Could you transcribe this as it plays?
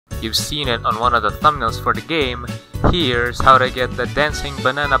You've seen it on one of the thumbnails for the game. Here's how to get the dancing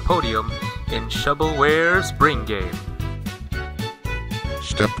banana podium in Shovelware's Bring game.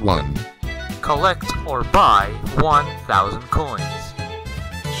 Step 1. Collect or buy 1,000 coins.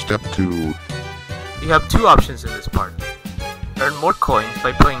 Step 2. You have two options in this part. Earn more coins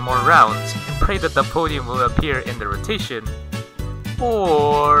by playing more rounds and pray that the podium will appear in the rotation,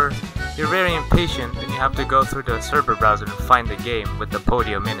 or you're very impatient and you have to go through the server browser and find the game with the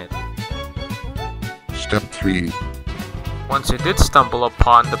podium in it. Step 3. Once you did stumble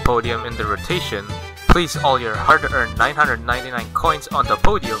upon the podium in the rotation, place all your hard-earned 999 coins on the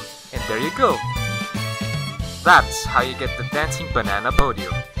podium, and there you go! That's how you get the dancing banana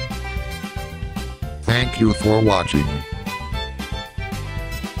podium. Thank you for watching.